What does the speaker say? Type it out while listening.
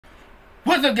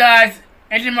What's up, guys?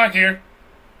 Agent Marc here.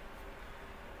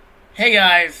 Hey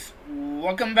guys,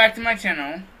 welcome back to my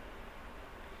channel.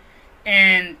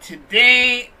 And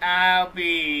today I'll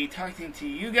be talking to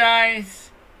you guys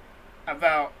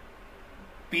about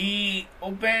be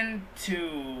open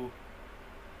to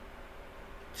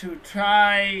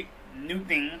try new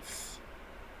things,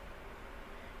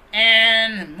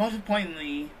 and most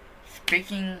importantly,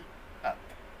 speaking up.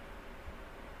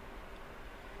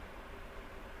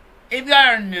 If you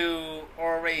are new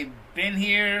or already been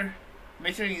here,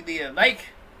 make sure you leave a like,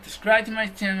 subscribe to my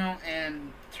channel,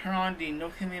 and turn on the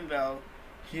notification bell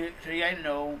so you guys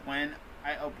know when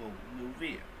I upload new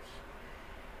videos.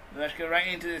 Let's get right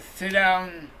into the sit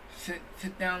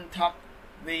down talk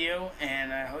video,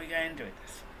 and I hope you guys enjoyed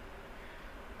this.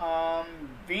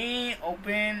 Being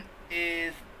open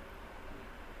is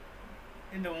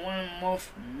the one of the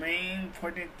most main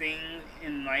important things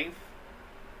in life.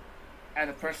 As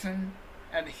a person,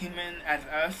 as a human, as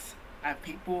us, as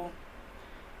people,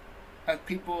 as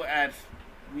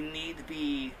we need to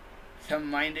be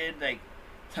some-minded. Like,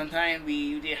 sometimes we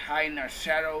usually hide in our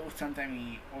shadows, sometimes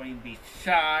we always be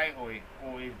shy, or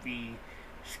always be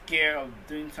scared of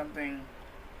doing something.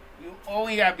 You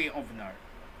always gotta be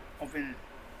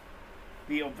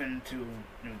be open to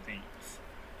new things.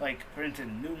 Like, for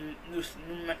instance,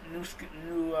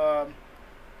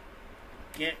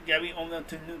 gotta be open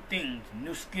to new things,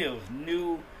 new skills,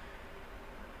 new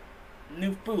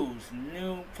foods,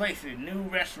 new places, new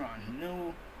restaurants,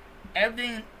 new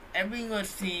everything. Everything you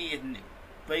see is new,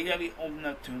 but you gotta be open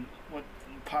up to what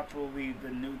probably the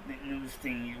newest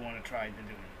thing you want to try to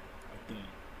doing.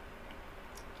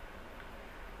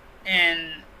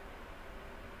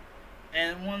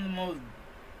 And one of the most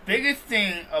biggest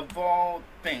thing of all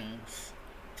things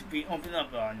to be open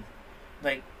up on,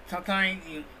 like, sometimes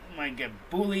you might get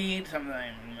bullied,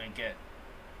 sometimes you might get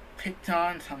picked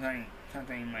on, sometimes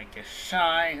you might get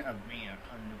shy of being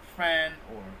a new friend,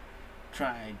 or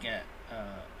try to get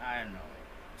I don't know,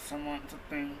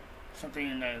 something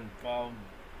that involves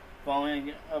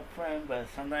falling a friend, but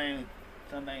sometimes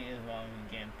it involves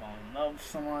getting falling in love with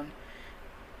someone,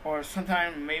 or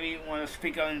sometimes maybe you want to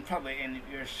speak out in public and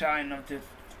you're shy enough to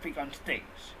speak on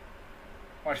stage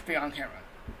or speak on camera.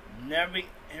 Never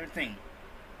everything.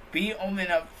 Be open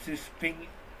up to speak.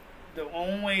 The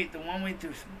one way to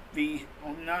be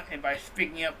open up is by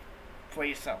speaking up for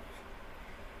yourself.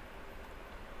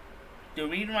 The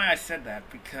reason why I said that,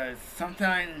 because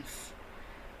sometimes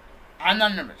I'm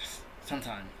not nervous.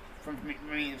 Sometimes for me,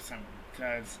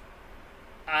 because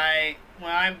when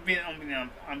I've been open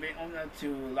up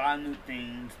to a lot of new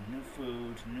things, new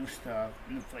foods, new stuff,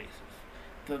 new places.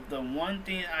 The one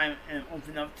thing I am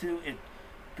open up to is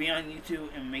be on YouTube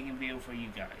and making videos for you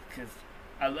guys, because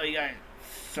I love you guys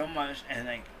so much, and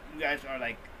like, you guys are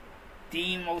like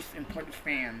the most important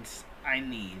fans I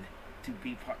need to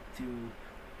be to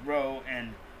grow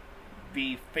and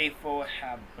be faithful,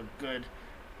 have a good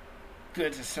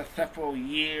successful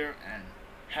year, and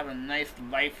have a nice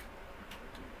life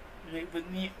with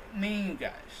me you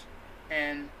guys.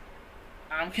 And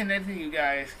I'm connected to you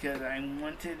guys because I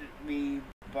wanted to be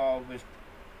involved with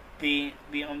be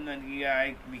on you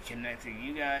guys, be connected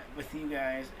with you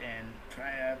guys, and try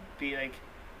to be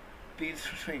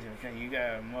persuasive. Okay, you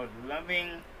got most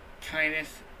loving,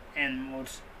 kindness, and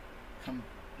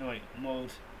most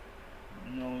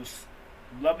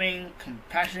loving,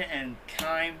 compassionate, and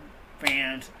kind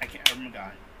fans I can ever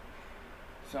got.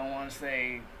 So I want to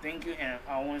say thank you, and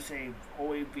I want to say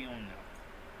always be on up.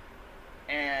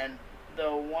 And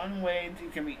the one way you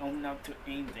can be open up to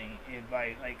anything is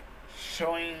by like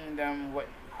showing them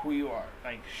who you are,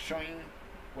 like showing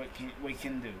what you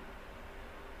can do.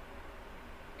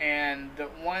 And the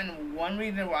one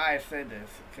reason why I said this,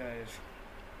 because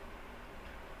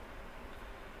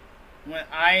when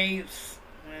I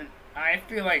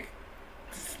feel like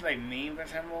this is like me, for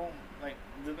example, like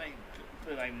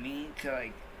me, cause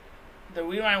like the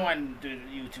reason I want to do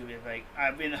YouTube is like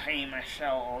I've been hanging my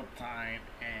shell all the time,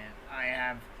 and I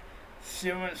have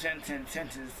 0%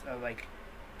 chances of like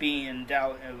being in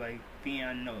doubt and like being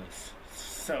unnoticed.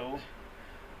 So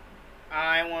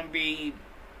I want to be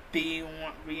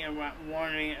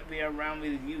around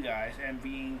with you guys and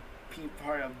be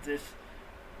part of the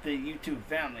YouTube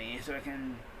family, so I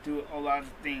can do a lot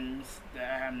of things that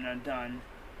I have not done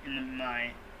in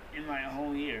my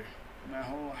whole year, my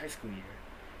whole high school year.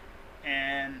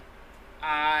 And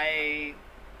I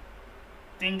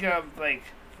think of, like,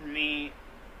 for me,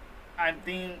 I'm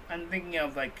thinking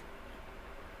of like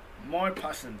more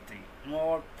positivity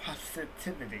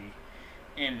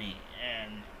in me,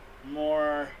 and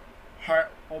more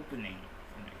heart opening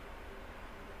for me.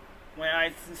 When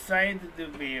I decided to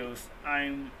do videos, I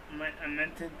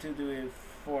meant to do it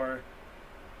for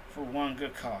one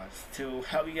good cause, to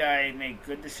help you guys make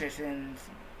good decisions,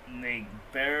 make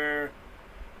better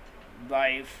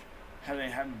life, have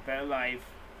a better life,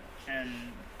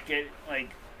 and get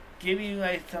give you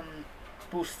like some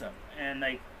boost up. And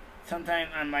like sometimes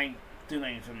I might do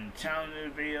like some challenger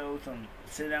videos, some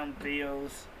sit down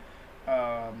videos,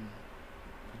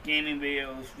 gaming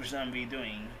videos, which I'll be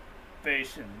doing very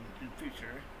soon in the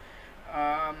future.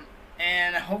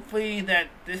 And hopefully that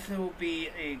this will be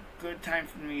a good time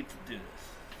for me to do this.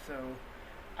 So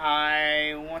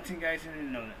I want you guys to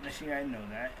know that. Let you guys know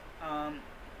that.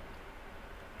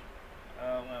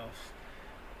 What else?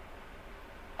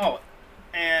 Oh,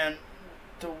 and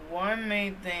the one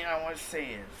main thing I want to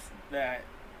say is that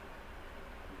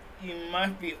you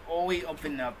must be always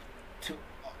open up to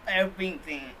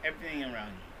everything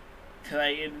around you.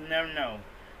 Cause you never know.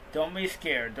 Don't be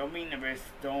scared. Don't be nervous.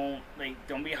 Don't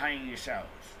be hiding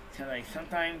yourselves. Cause like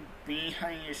sometimes being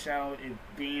hiding yourself is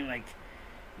being like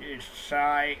you're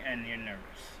shy and you're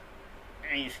nervous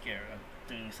and you're scared of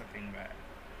doing something bad.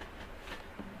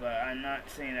 But I'm not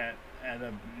saying that as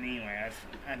a mean way. As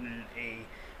in a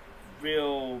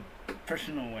real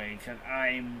personal way. Cause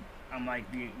I'm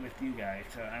like with you guys.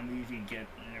 So I'm usually get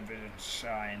nervous and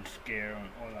shy and scared and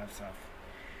all that stuff.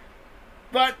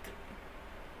 But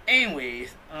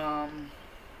anyways,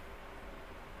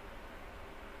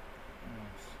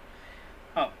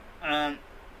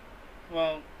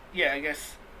 well, yeah, I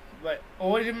guess, but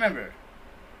always remember,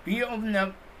 be open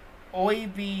up, always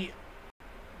be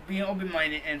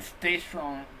open-minded and stay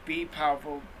strong, be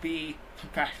powerful, be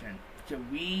compassionate. So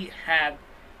we have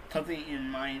something in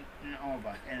mind in all of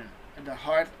us, and the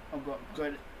heart of a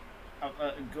good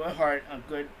heart, a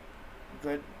good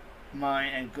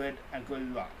mind, and good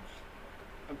love.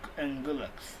 And good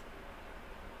looks,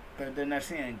 but they're not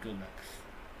saying good looks.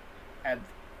 At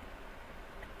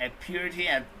purity,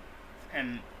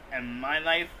 and my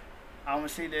life, I want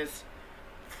to say this: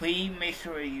 please make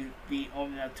sure you be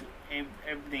open up to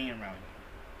everything around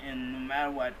you, and no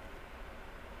matter what,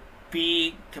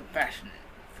 be compassionate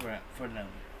for them,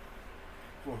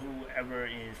 for whoever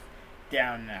is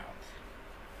down and out.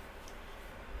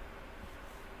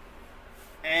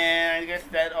 And I guess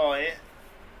that's all it.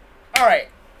 All right.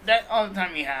 That's all the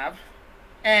time we have,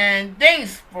 and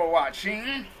thanks for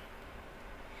watching.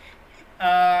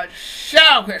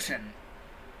 Shout question: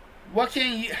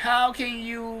 how can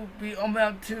you be open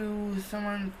up to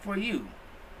someone for you?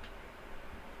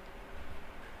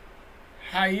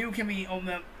 How you can be open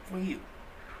up for you?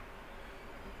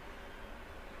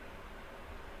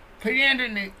 Put your hand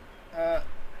in the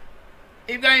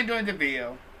if you guys enjoyed the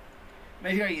video,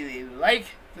 make sure you like,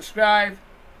 subscribe,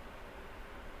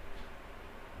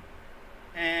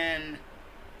 and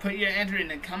put your answer in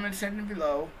the comment section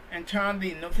below, and turn on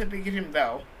the notification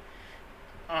bell.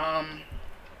 I'm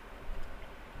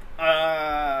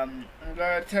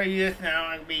gonna tell you this now.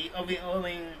 I'll be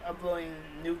uploading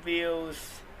new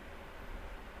videos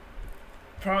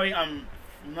probably on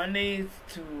Mondays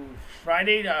to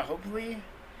Friday, hopefully.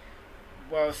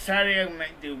 Well, Saturday I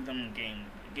might do some gaming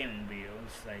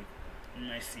videos, like you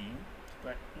might see,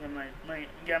 but you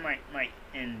might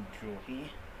enjoy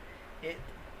it.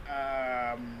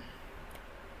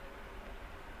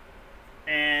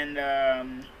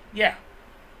 Yeah,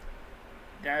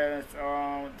 that's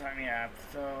all the time we have.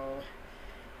 So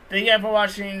thank you guys for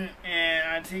watching, and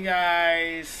I'll see you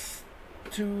guys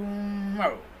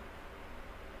tomorrow.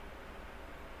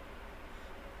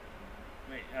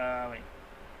 Wait.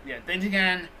 Yeah, thanks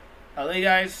again. I love you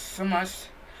guys so much.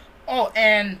 Oh,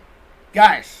 and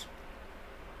guys,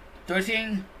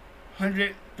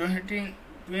 1,300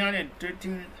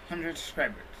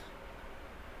 subscribers.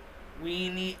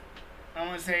 I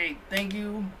want to say thank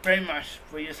you very much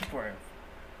for your support.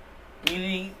 We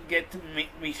need to get to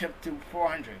reach up to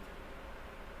 400.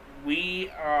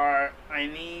 I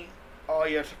need all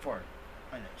your support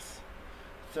on this.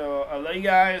 So I love you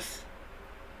guys.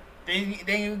 Thank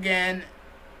you again.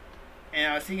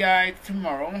 And I'll see you guys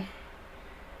tomorrow.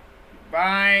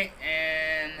 Bye,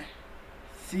 and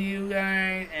see you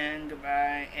guys, and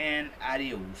goodbye, and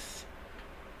adios.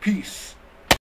 Peace.